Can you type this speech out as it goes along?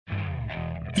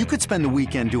You could spend the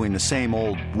weekend doing the same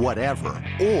old whatever,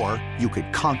 or you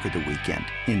could conquer the weekend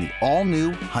in the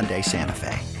all-new Hyundai Santa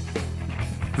Fe.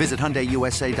 Visit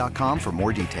HyundaiUSA.com for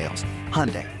more details.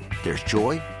 Hyundai, there's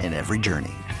joy in every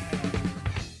journey.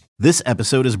 This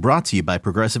episode is brought to you by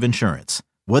Progressive Insurance.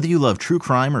 Whether you love true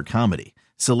crime or comedy,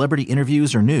 celebrity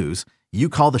interviews or news, you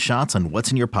call the shots on what's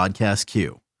in your podcast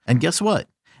queue. And guess what?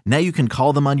 Now you can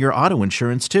call them on your auto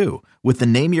insurance too with the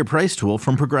Name Your Price tool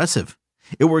from Progressive.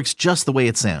 It works just the way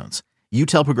it sounds. You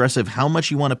tell Progressive how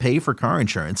much you want to pay for car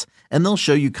insurance, and they'll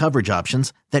show you coverage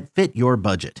options that fit your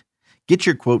budget. Get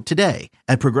your quote today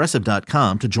at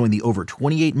Progressive.com to join the over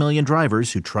 28 million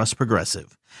drivers who trust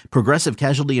Progressive. Progressive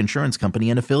Casualty Insurance Company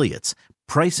and Affiliates.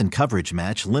 Price and coverage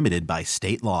match limited by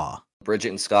state law.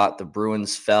 Bridget and Scott, the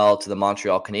Bruins fell to the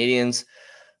Montreal Canadiens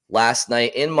last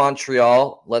night in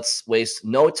Montreal. Let's waste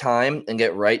no time and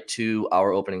get right to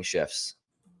our opening shifts.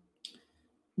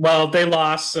 Well, they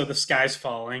lost, so the sky's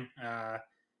falling.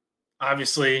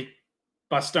 Obviously,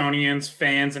 Bostonians,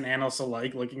 fans, and analysts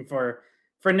alike looking for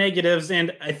negatives.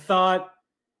 And I thought,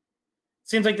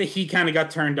 seems like the Heat kind of got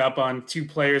turned up on two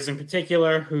players in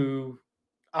particular who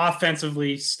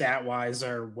offensively, stat-wise,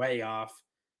 are way off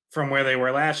from where they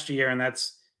were last year, and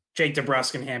that's Jake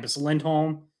DeBrusk and Hampus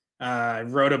Lindholm. I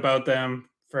wrote about them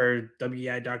for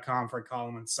WEI.com for a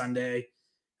column on Sunday.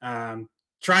 Trying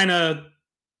to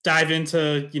dive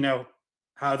into,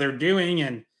 how they're doing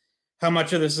and how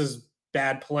much of this is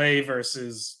bad play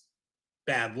versus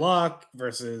bad luck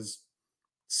versus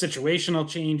situational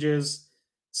changes.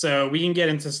 So we can get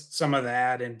into some of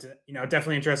that and,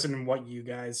 definitely interested in what you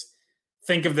guys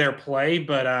think of their play.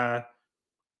 But,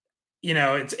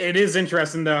 it is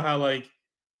interesting though, how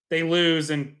they lose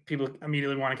and people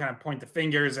immediately want to kind of point the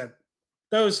fingers at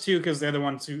those two because they're the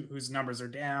ones whose numbers are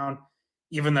down,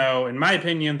 even though, in my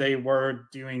opinion, they were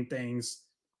doing things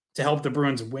to help the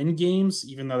Bruins win games,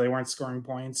 even though they weren't scoring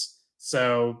points.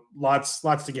 So lots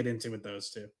to get into with those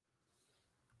two.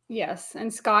 Yes.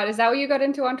 And Scott, is that what you got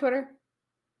into on Twitter?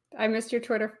 I missed your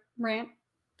Twitter rant.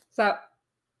 So,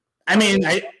 I mean,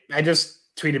 I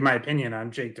just tweeted my opinion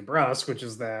on Jake DeBrusk,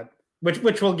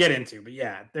 which we'll get into. But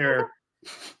yeah,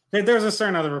 there's a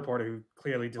certain other reporter who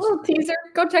clearly disagrees. Little teaser.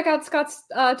 Go check out Scott's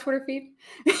Twitter feed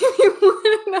if you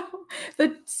want to know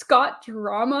the Scott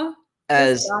drama.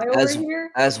 As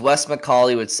Wes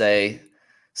McCauley would say,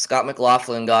 Scott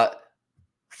McLaughlin got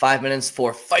 5 minutes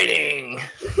for fighting.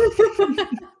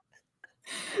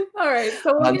 All right,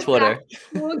 so on Twitter.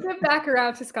 We'll get back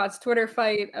around to Scott's Twitter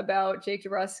fight about Jake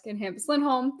DeBrusk and Hampus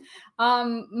Lindholm.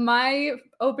 My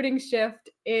opening shift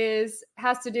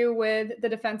has to do with the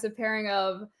defensive pairing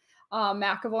of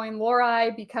McAvoy and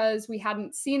Lohrei, because we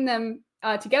hadn't seen them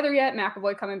together yet.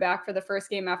 McAvoy coming back for the first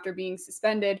game after being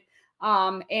suspended.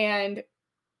 And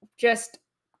just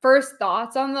first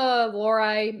thoughts on the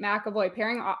Lohrei McAvoy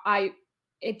pairing.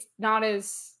 It's not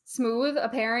as smooth a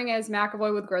pairing as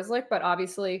McAvoy with Grzelcyk, but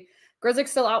obviously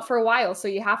Grzelcyk's still out for a while, so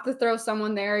you have to throw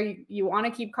someone there. You want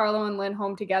to keep Carlo and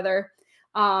Lindholm together.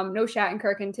 No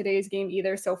Shattenkirk in today's game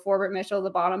either, so Forbort Mitchell, the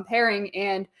bottom pairing.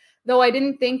 And though I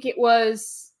didn't think it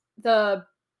was the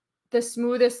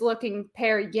smoothest looking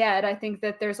pair yet, I think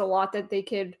that there's a lot that they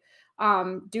could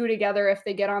do together if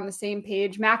they get on the same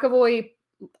page. McAvoy,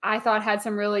 I thought, had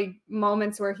some really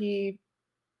moments where he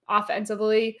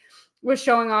offensively was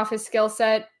showing off his skill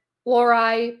set.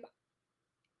 Lohrei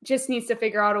just needs to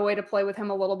figure out a way to play with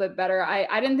him a little bit better.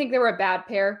 I didn't think they were a bad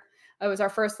pair. It was our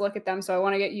first look at them, so I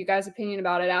want to get you guys' opinion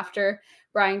about it after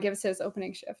Brian gives his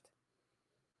opening shift.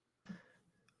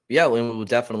 Yeah, we will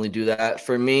definitely do that.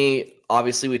 For me,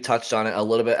 obviously, we touched on it a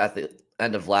little bit at the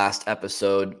end of last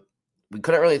episode. We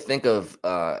couldn't really think of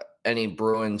any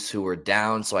Bruins who were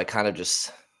down, so I kind of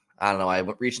just, I don't know, I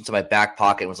reached into my back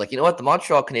pocket and was like, you know what, the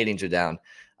Montreal Canadiens are down,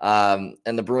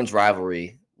 and the Bruins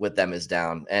rivalry with them is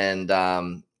down. And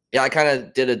I kind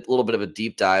of did a little bit of a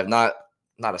deep dive, not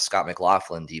a Scott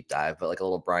McLaughlin deep dive, but like a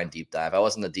little Brian deep dive. I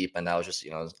wasn't the deep end, I was just,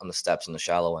 on the steps in the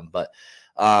shallow end. But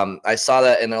I saw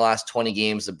that in their last 20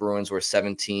 games, the Bruins were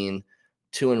 17-2-1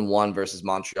 versus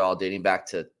Montreal, dating back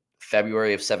to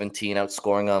February of 17,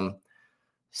 outscoring them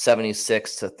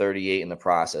 76-38 in the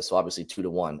process. So obviously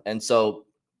 2-1. And so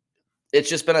it's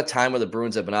just been a time where the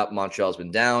Bruins have been up, Montreal's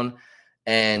been down,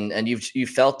 and you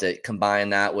felt it. Combine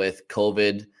that with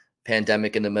COVID,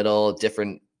 pandemic in the middle,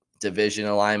 different division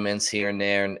alignments here and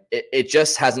there, and it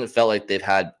just hasn't felt like they've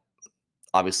had,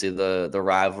 obviously, the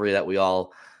rivalry that we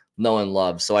all know and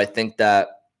love. So I think that,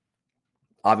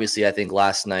 obviously, I think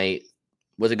last night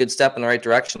was a good step in the right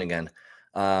direction again.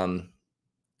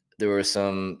 There was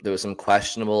some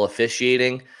questionable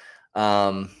officiating,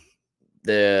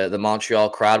 the Montreal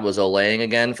crowd was olaying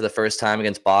again for the first time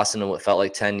against Boston in what felt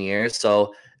like 10 years.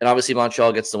 So, and obviously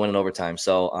Montreal gets the win in overtime.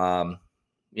 So,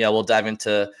 yeah, we'll dive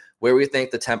into where we think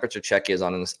the temperature check is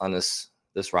on this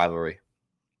rivalry.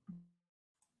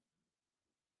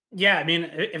 Yeah, I mean,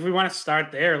 if we want to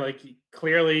start there, like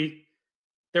clearly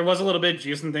there was a little bit of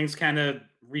juice and things kind of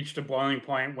reached a boiling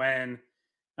point when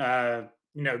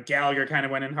Gallagher kind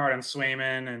of went in hard on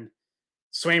Swayman, and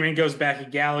Swayman goes back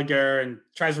at Gallagher and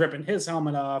tries ripping his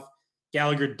helmet off.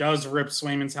 Gallagher does rip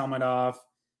Swayman's helmet off.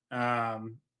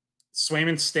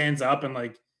 Swayman stands up and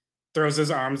like throws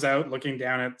his arms out, looking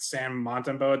down at Sam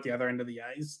Montembeault at the other end of the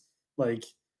ice, like,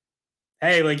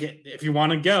 "Hey, like if you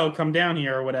want to go, come down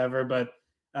here or whatever." But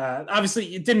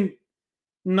obviously,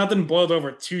 nothing boiled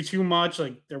over too much.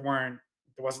 Like there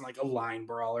wasn't like a line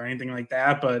brawl or anything like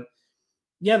that. But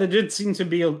yeah, there did seem to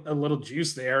be a little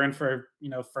juice there, and for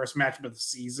first matchup of the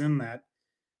season,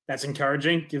 that's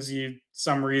encouraging. Gives you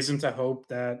some reason to hope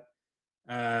that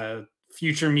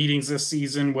future meetings this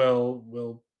season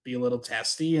will be a little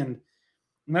testy, and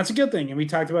that's a good thing. And we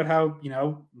talked about how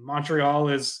Montreal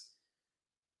is.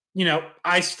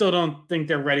 I still don't think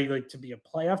they're ready like to be a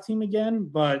playoff team again,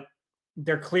 but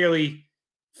they're clearly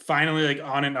finally like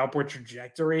on an upward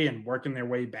trajectory and working their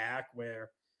way back,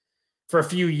 where for a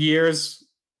few years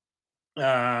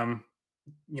they've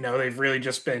really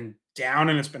just been down,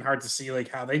 and it's been hard to see like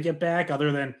how they get back.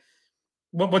 Other than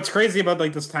what's crazy about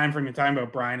like this time frame you're talking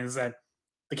about, Brian, is that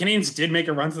the Canadiens did make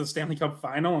a run to the Stanley Cup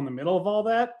final in the middle of all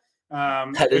that.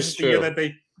 That is true.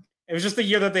 It was just the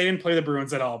year that they didn't play the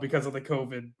Bruins at all because of the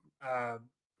COVID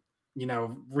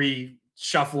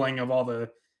reshuffling of all the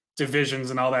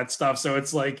divisions and all that stuff. So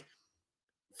it's like,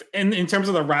 in terms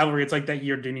of the rivalry, it's like that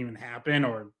year didn't even happen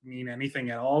or mean anything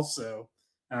at all. So,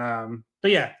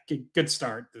 but yeah, good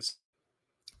start.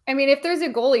 I mean, if there's a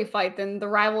goalie fight, then the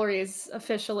rivalry is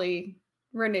officially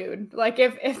renewed. Like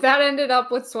if that ended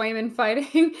up with Swayman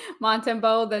fighting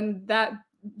Montembeault, then that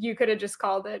you could have just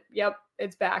called it. Yep,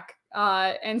 it's back.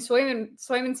 And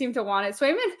Swayman seemed to want it.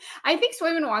 I think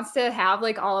Swayman wants to have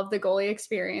like all of the goalie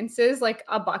experiences, like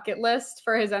a bucket list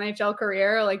for his NHL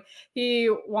career. Like he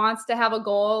wants to have a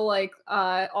goal, like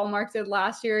Allmark did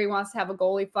last year. He wants to have a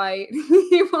goalie fight.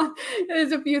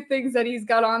 There's a few things that he's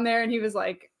got on there, and he was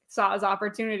like, saw his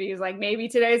opportunities. Like maybe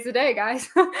today's the day, guys.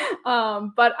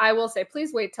 But I will say,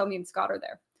 please wait till me and Scott are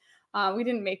there. We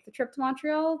didn't make the trip to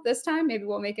Montreal this time. Maybe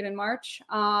we'll make it in March.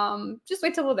 Just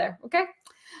wait till we're there. Okay.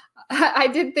 I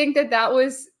did think that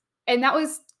was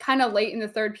kind of late in the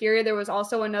third period. There was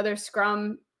also another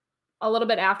scrum a little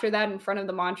bit after that in front of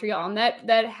the Montreal net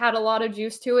that had a lot of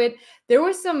juice to it. There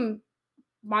was some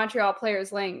Montreal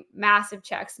players laying massive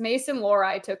checks. Mason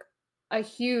Lohrei took a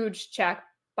huge check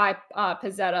by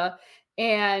Pizzetta,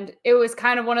 and it was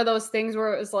kind of one of those things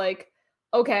where it was like,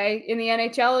 okay, in the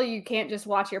NHL, you can't just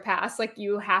watch your pass. Like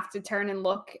you have to turn and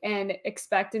look and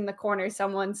expect in the corner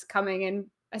someone's coming in,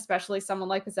 especially someone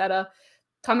like Pizzetta,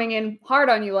 coming in hard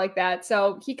on you like that.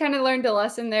 So he kind of learned a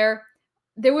lesson there.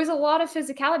 There was a lot of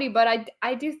physicality, but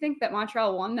I do think that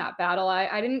Montreal won that battle.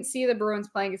 I didn't see the Bruins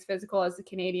playing as physical as the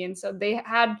Canadiens, so they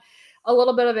had a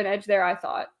little bit of an edge there, I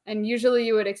thought. And usually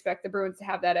you would expect the Bruins to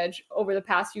have that edge. Over the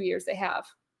past few years, they have.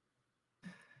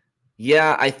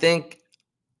 Yeah, I think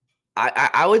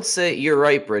I would say you're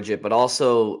right, Bridget, but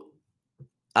also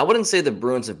I wouldn't say the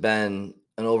Bruins have been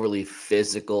an overly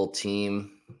physical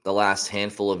team the last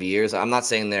handful of years. I'm not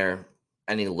saying they're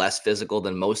any less physical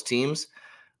than most teams,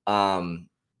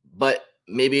 but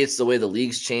maybe it's the way the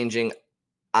league's changing.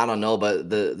 I don't know, but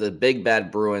the big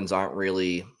bad Bruins aren't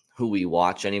really who we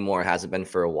watch anymore. It hasn't been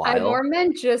for a while. I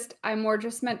more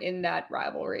just meant in that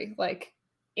rivalry, like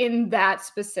in that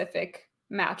specific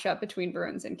matchup between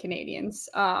Bruins and Canadiens.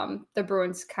 The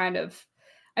Bruins kind of,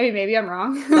 I mean, maybe I'm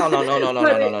wrong.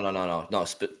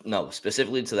 No.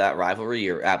 Specifically to that rivalry,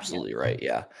 you're absolutely right.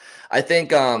 Yeah, I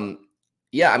think.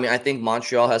 I think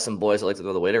Montreal has some boys that like to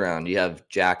throw the weight around. You have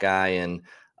Jack Eye and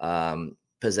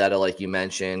Pizzetta, like you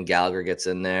mentioned. Gallagher gets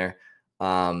in there.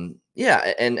 And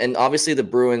obviously the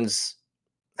Bruins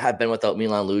have been without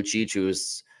Milan Lucic,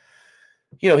 who's,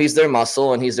 he's their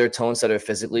muscle and he's their tone setter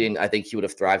physically, and I think he would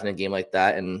have thrived in a game like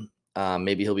that. And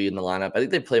maybe he'll be in the lineup. I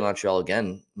think they play Montreal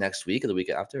again next week or the week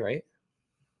after, right?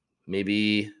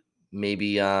 Maybe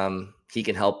he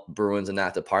can help Bruins in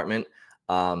that department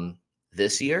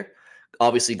this year.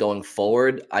 Obviously, going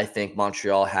forward, I think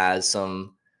Montreal has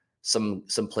some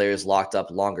players locked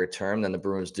up longer term than the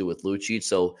Bruins do with Lucic.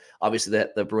 So obviously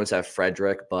the Bruins have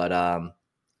Frederick, but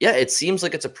it seems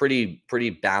like it's a pretty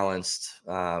balanced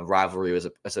rivalry as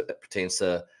it pertains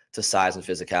to size and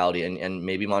physicality, and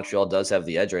maybe Montreal does have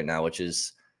the edge right now, which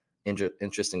is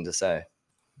interesting to say.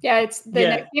 Yeah, it's the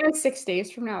next game is 6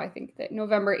 days from now. I think that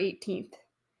November 18th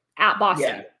at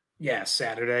Boston. Yeah,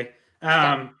 Saturday.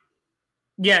 Yeah.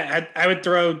 I would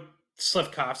throw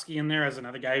Slafkovsky in there as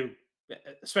another guy who,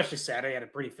 especially Saturday, had a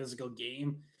pretty physical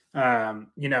game.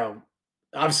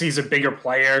 Obviously he's a bigger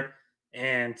player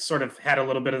and sort of had a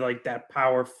little bit of like that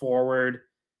power forward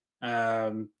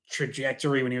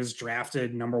trajectory when he was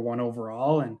drafted #1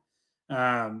 overall. And,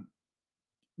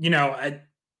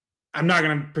 I'm not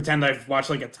going to pretend I've watched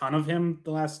like a ton of him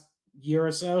the last year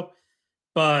or so,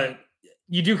 but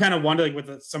you do kind of wonder, like,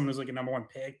 with someone who's like a #1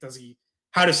 pick,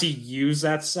 how does he use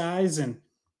that size? And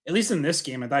at least in this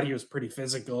game, I thought he was pretty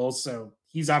physical. So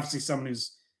he's obviously someone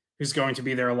who's going to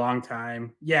be there a long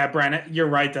time. Yeah, Brian, you're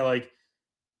right that like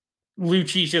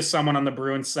Lucic is someone on the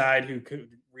Bruins side who could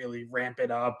really ramp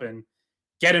it up and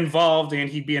get involved, and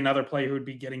he'd be another player who would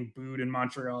be getting booed in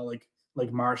Montreal,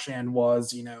 like Marchand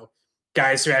was.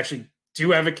 Guys who actually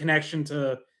do have a connection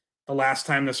to the last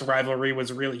time this rivalry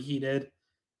was really heated.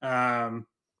 I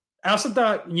also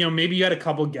thought, maybe you had a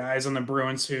couple guys on the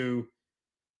Bruins who,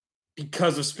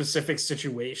 because of specific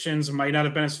situations, might not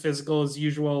have been as physical as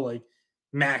usual. Like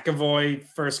McAvoy,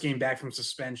 first game back from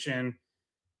suspension,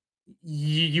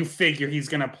 you figure he's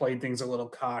going to play things a little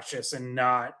cautious and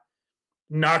not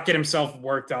get himself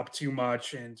worked up too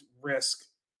much and risk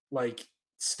like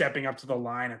stepping up to the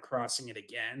line or crossing it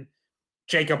again.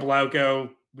 Jacob Lauko,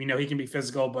 we know he can be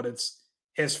physical, but it's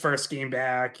his first game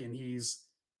back and he's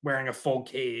wearing a full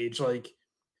cage. Like,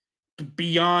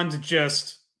 beyond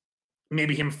just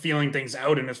maybe him feeling things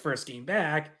out in his first game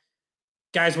back,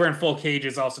 guys wearing full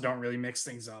cages also don't really mix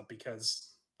things up because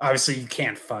obviously you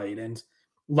can't fight. And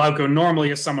Lauko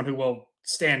normally is someone who will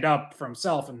stand up for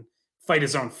himself and fight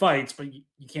his own fights, but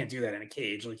you can't do that in a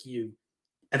cage. Like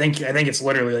I think it's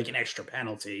literally like an extra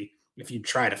penalty if you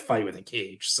try to fight with a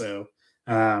cage. So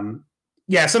some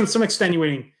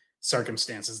extenuating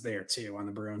circumstances there too on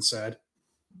the Bruins side.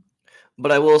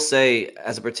 But I will say,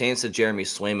 as it pertains to Jeremy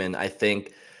Swayman, I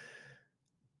think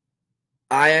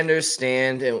I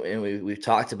understand, and we've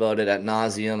talked about it ad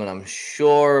nauseum, and I'm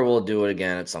sure we'll do it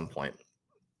again at some point.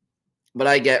 But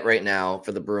I get right now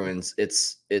for the Bruins,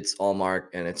 it's Ullmark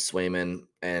and it's Swayman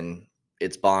and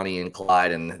it's Bonnie and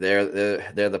Clyde, and they're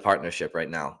the partnership right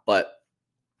now. But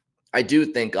I do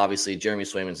think, obviously, Jeremy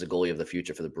Swayman's the goalie of the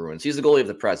future for the Bruins. He's the goalie of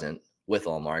the present with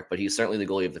Ullmark, but he's certainly the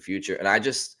goalie of the future. And I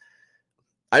just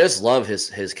love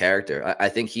his character. I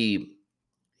think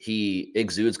he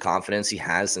exudes confidence. He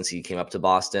has since he came up to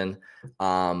Boston,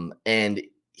 and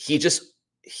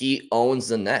he owns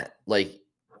the net. Like,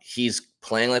 he's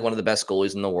playing like one of the best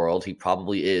goalies in the world. He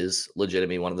probably is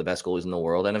legitimately one of the best goalies in the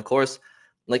world. And of course,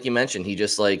 like you mentioned, he's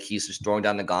just throwing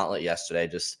down the gauntlet yesterday,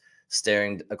 just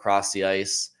staring across the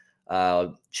ice,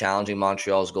 challenging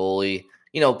Montreal's goalie,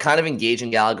 kind of engaging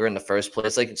Gallagher in the first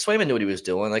place. Like, Swayman knew what he was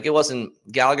doing. Like,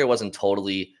 Gallagher wasn't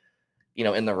totally,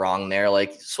 in the wrong there.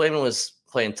 Like, Swayman was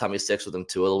playing tummy sticks with him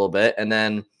too a little bit. And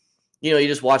then, you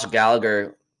just watch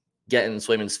Gallagher get in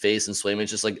Swayman's face, and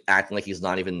Swayman's just like acting like he's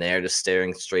not even there, just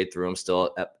staring straight through him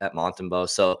still at Montembeault.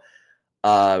 So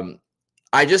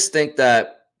I just think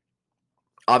that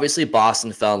obviously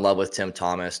Boston fell in love with Tim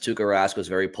Thomas. Tuukka Rask was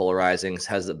very polarizing,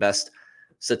 has the best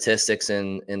statistics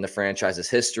in the franchise's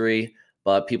history,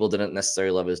 but people didn't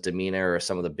necessarily love his demeanor or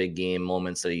some of the big game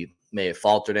moments that he may have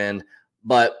faltered in.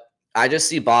 But I just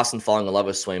see Boston falling in love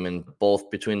with Swayman, both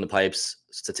between the pipes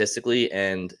statistically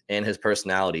and his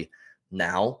personality.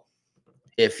 Now,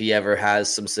 if he ever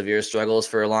has some severe struggles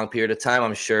for a long period of time,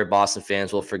 I'm sure Boston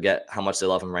fans will forget how much they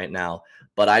love him right now.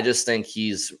 But I just think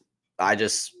he's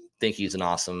an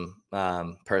awesome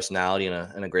personality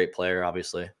and a great player,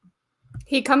 obviously.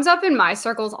 He comes up in my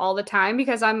circles all the time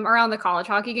because I'm around the college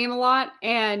hockey game a lot.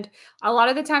 And a lot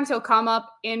of the times he'll come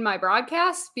up in my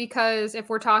broadcasts because if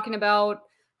we're talking about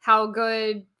how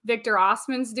good Victor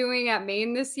Osman's doing at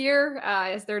Maine this year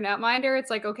as their netminder, it's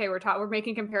like, okay, we're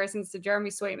making comparisons to Jeremy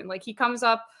Swayman. Like, he comes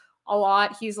up a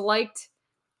lot. He's liked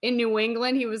in New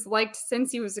England. He was liked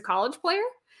since he was a college player.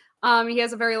 He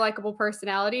has a very likable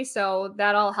personality, so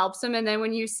that all helps him. And then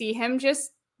when you see him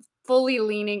just fully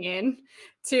leaning in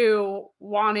to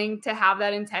wanting to have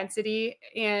that intensity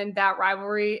and that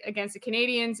rivalry against the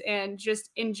Canadiens, and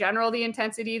just in general, the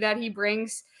intensity that he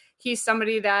brings, he's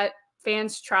somebody that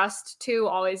fans trust to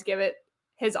always give it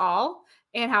his all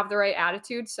and have the right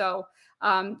attitude. So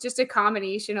just a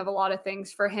combination of a lot of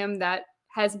things for him that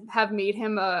have made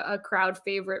him a crowd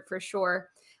favorite for sure.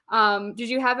 Did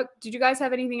you guys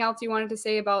have anything else you wanted to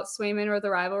say about Swayman or the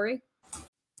rivalry?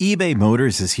 eBay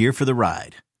Motors is here for the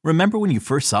ride. Remember when you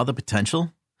first saw the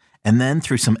potential? And then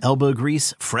through some elbow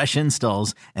grease, fresh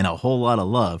installs, and a whole lot of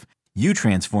love, You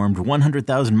transformed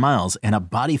 100,000 miles and a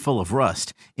body full of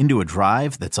rust into a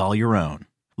drive that's all your own.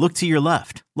 Look to your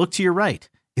left. Look to your right.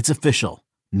 It's official.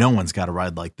 No one's got a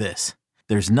ride like this.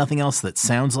 There's nothing else that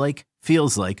sounds like,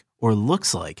 feels like, or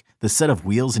looks like the set of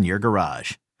wheels in your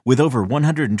garage. With over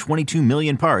 122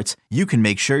 million parts, you can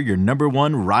make sure your number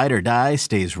one ride or die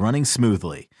stays running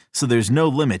smoothly. So there's no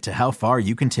limit to how far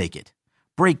you can take it.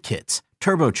 Brake kits,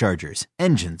 turbochargers,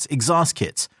 engines, exhaust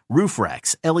kits, roof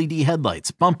racks, LED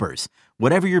headlights, bumpers,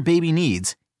 whatever your baby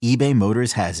needs, eBay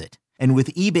Motors has it. And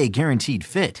with eBay Guaranteed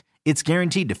Fit, it's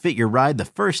guaranteed to fit your ride the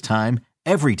first time,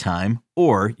 every time,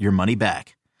 or your money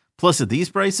back. Plus at these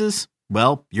prices,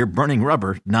 well, you're burning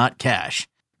rubber, not cash.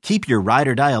 Keep your ride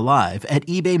or die alive at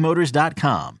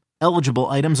ebaymotors.com. Eligible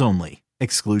items only.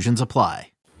 Exclusions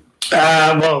apply.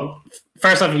 Well,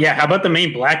 first off, yeah, how about the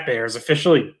Maine Black Bears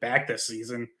officially back this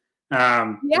season?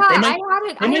 I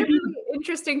had a really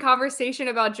interesting conversation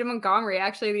about Jim Montgomery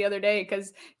actually the other day,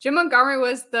 because Jim Montgomery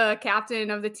was the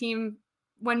captain of the team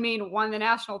when Maine won the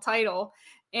national title.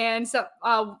 And so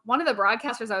one of the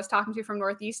broadcasters I was talking to from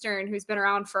Northeastern, who's been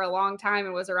around for a long time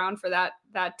and was around for that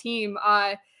team,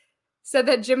 said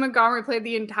that Jim Montgomery played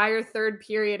the entire third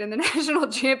period in the national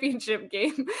championship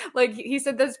game. Like, he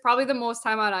said that's probably the most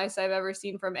time on ice I've ever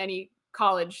seen from any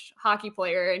college hockey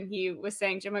player. And he was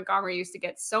saying Jim Montgomery used to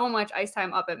get so much ice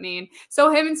time up at Maine.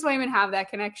 So him and Swayman have that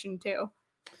connection too.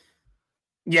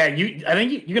 Yeah, I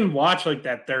think you can watch like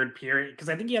that third period, because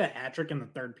I think he had a hat trick in the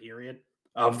third period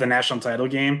of the national title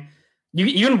game.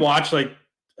 You can watch, like,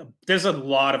 there's a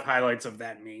lot of highlights of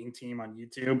that Maine team on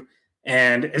YouTube,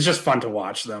 and it's just fun to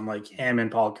watch them, like him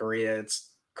and Paul Correa. It's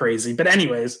crazy. But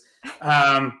anyways,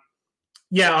 yeah,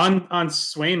 on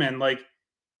Swayman, like,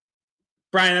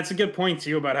 Brian, that's a good point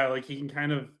too about how, like, he can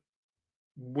kind of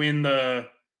win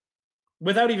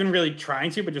without even really trying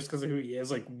to, but just because of who he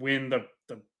is, like, win the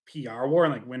PR war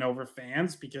and like win over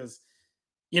fans. Because,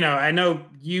 I know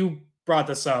you brought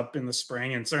this up in the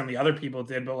spring, and certainly other people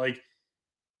did, but like,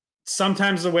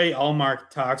 sometimes the way Allmark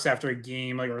talks after a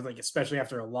game, like, or like especially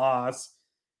after a loss,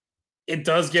 it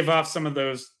does give off some of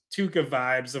those Tuca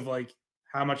vibes of like,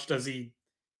 how much does he,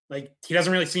 like, he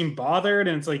doesn't really seem bothered,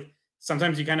 and it's like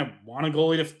sometimes you kind of want a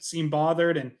goalie to seem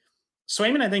bothered, and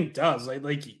Swayman I think does,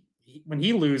 like when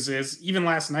he loses, even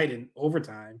last night in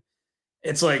overtime,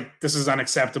 it's like, this is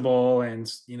unacceptable,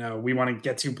 and we want to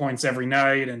get 2 points every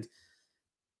night. And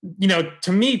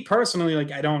to me personally,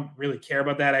 like, I don't really care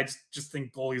about that. I just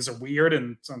think goalies are weird,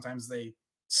 and sometimes they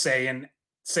say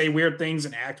weird things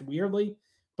and act weirdly.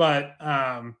 But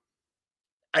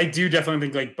I do definitely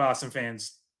think, like, Boston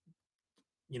fans,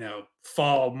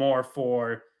 fall more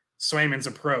for Swayman's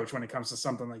approach when it comes to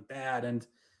something like that. And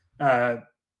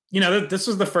this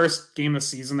was the first game of the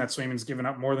season that Swayman's given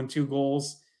up more than 2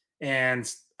 goals.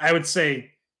 And I would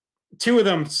say 2 of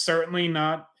them certainly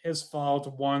not his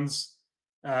fault. One's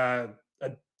a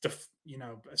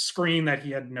screen that he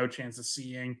had no chance of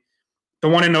seeing. The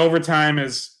one in overtime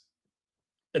is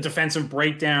a defensive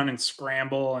breakdown and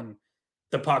scramble, and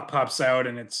the puck pops out,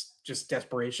 and it's just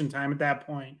desperation time at that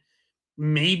point.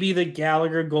 Maybe the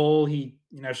Gallagher goal, he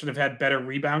should have had better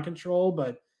rebound control,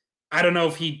 but I don't know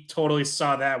if he totally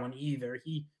saw that one either.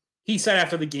 He said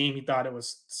after the game he thought it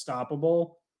was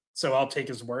stoppable, so I'll take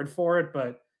his word for it.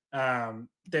 But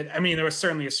there was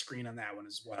certainly a screen on that one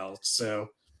as well. So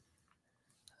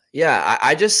yeah,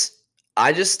 I just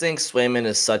think Swayman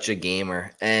is such a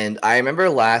gamer. And I remember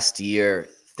last year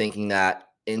thinking that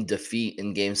in defeat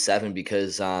in Game 7,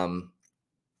 because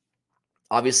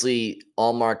obviously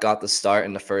Allmark got the start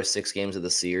in the first 6 games of the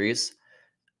series,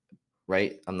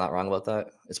 right? I'm not wrong about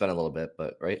that. It's been a little bit,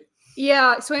 but right?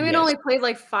 Yeah, Swayman only played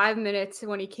like 5 minutes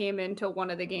when he came into one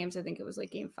of the games. I think it was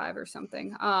like Game 5 or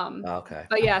something. Okay.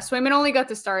 But yeah, Swayman only got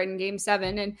to start in Game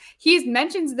 7, and he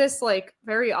mentions this like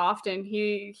very often.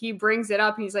 He brings it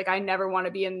up. And he's like, I never want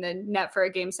to be in the net for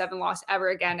a Game 7 loss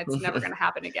ever again. It's never going to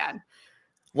happen again.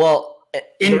 Well,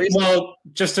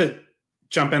 just to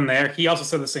jump in there, he also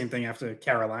said the same thing after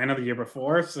Carolina the year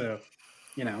before. So,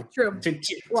 true. 2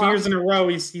 years in a row,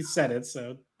 he said it.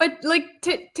 So, but like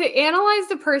to analyze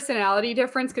the personality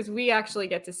difference, because we actually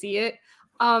get to see it.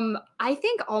 I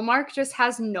think Allmark just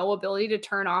has no ability to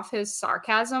turn off his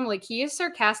sarcasm. Like, he is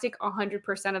sarcastic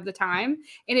 100% of the time,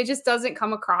 and it just doesn't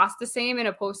come across the same in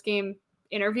a post-game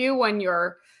interview when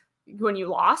you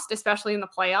lost, especially in the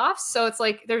playoffs. So it's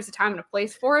like there's a time and a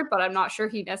place for it, but I'm not sure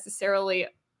he necessarily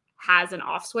has an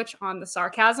off switch on the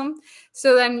sarcasm.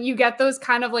 So then you get those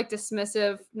kind of like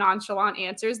dismissive, nonchalant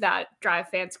answers that drive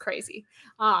fans crazy.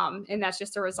 And that's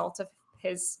just a result of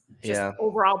his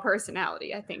overall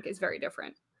personality, I think, is very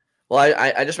different. Well,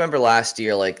 I just remember last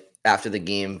year, like after the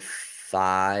game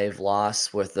 5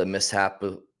 loss with the mishap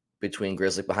between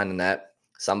Grizzly behind the net.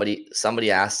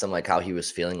 Somebody asked him like how he was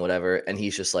feeling, whatever, and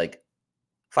he's just like,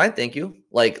 "Fine, thank you."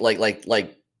 Like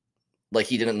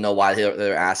he didn't know why they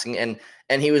were asking, and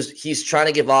he's trying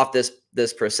to give off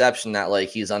this perception that like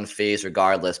he's unfazed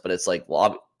regardless, but it's like,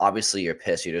 well, obviously you're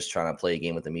pissed. You're just trying to play a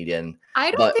game with the media, and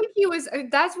I don't think he was.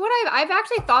 That's what I've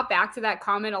actually thought back to that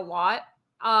comment a lot.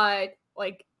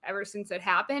 Like ever since it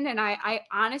happened, and I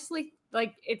honestly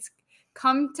like I've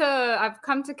come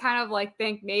to kind of like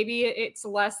think maybe it's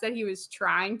less that he was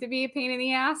trying to be a pain in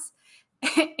the ass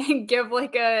and give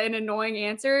like an annoying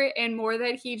answer, and more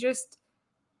that he just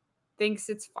thinks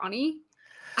it's funny.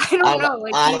 I don't know.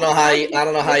 Like I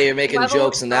don't know how you're making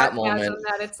jokes in that moment.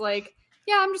 That it's like,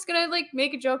 yeah, I'm just gonna like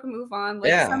make a joke and move on. Like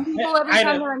Yeah. some people, every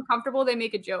time they're uncomfortable, they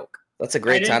make a joke. That's a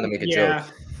great time to make a joke.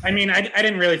 I mean, I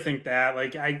didn't really think that.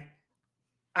 Like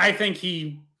I think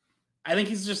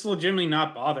he's just legitimately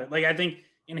not bothered. Like I think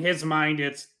in his mind,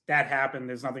 it's that happened.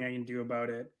 There's nothing I can do about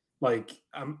it. Like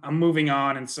I'm moving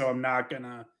on, and so I'm not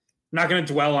gonna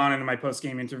dwell on it in my post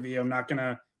game interview. I'm not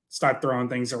gonna start throwing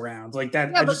things around like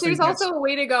that. Yeah, but there's also a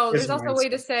way to go. There's also a way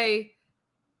to say,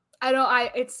 I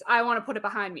want to put it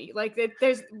behind me. Like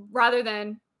there's rather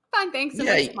than fine, thanks, and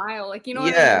like smile. Like, you know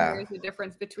what I mean? There's a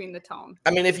difference between the tone.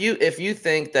 I mean, if you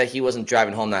think that he wasn't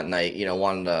driving home that night,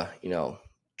 wanted to,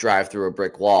 drive through a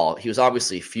brick wall, he was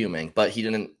obviously fuming, but he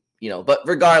didn't, but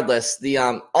regardless, the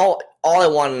all I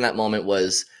wanted in that moment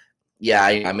was, yeah,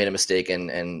 I made a mistake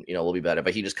and we'll be better.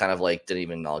 But he just kind of like didn't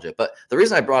even acknowledge it. But the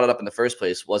reason I brought it up in the first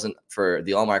place wasn't for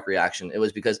the Allmark reaction. It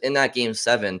was because in that game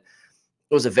 7, it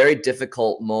was a very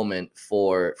difficult moment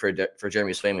for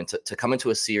Jeremy Swayman to come into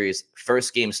a series,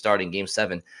 first game starting, game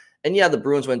 7. And yeah, the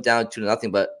Bruins went down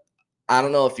 2-0, but I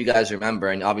don't know if you guys remember,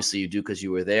 and obviously you do because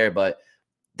you were there, but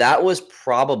that was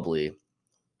probably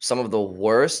some of the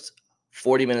worst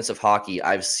 40 minutes of hockey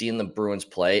I've seen the Bruins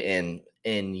play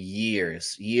in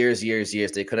years.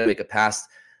 They couldn't make it past.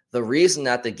 The reason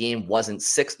that the game wasn't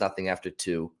 6-0 after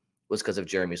 2 was because of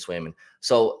Jeremy Swayman.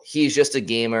 So he's just a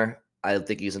gamer. I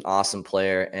think he's an awesome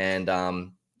player,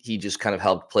 and he just kind of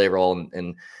helped play a role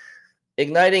in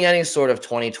igniting any sort of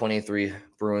 2023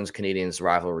 Bruins-Canadiens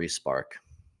rivalry spark.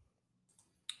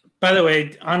 By the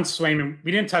way, on Swayman,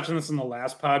 we didn't touch on this in the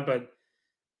last pod, but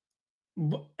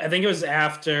I think it was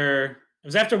after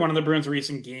one of the Bruins'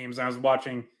 recent games. I was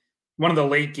watching one of the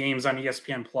late games on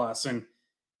ESPN Plus, and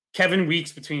Kevin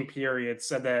Weeks between periods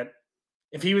said that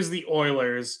if he was the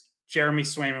Oilers, Jeremy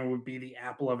Swayman would be the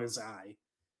apple of his eye.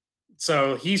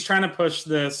 So he's trying to push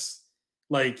this,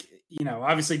 like,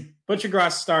 obviously Butcher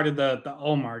Gross started the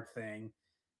Allmark thing,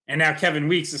 and now Kevin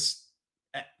Weeks is,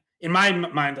 in my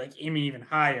mind, like aiming even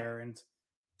higher and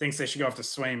thinks they should go after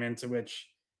Swayman, to which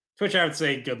I would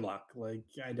say good luck. Like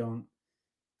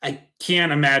I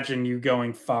can't imagine you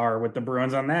going far with the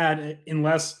Bruins on that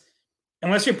unless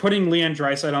you're putting Leon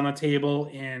Draisaitl on the table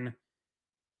in,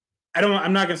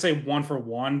 I'm not going to say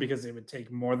 1-for-1 because it would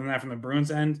take more than that from the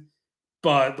Bruins end,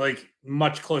 but like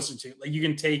much closer to, like, you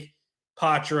can take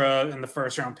Patra and the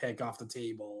first round pick off the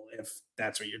table if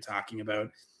that's what you're talking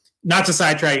about. Not to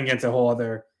sidetrack and get into a whole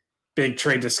other big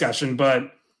trade discussion,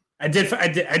 but I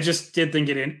just did think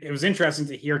it was interesting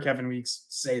to hear Kevin Weeks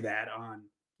say that on,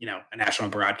 a national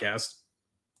broadcast.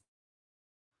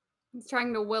 He's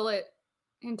trying to will it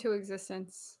into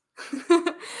existence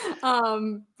for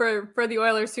the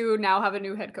Oilers, who now have a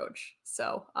new head coach.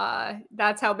 So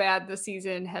that's how bad the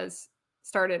season has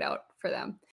started out for them.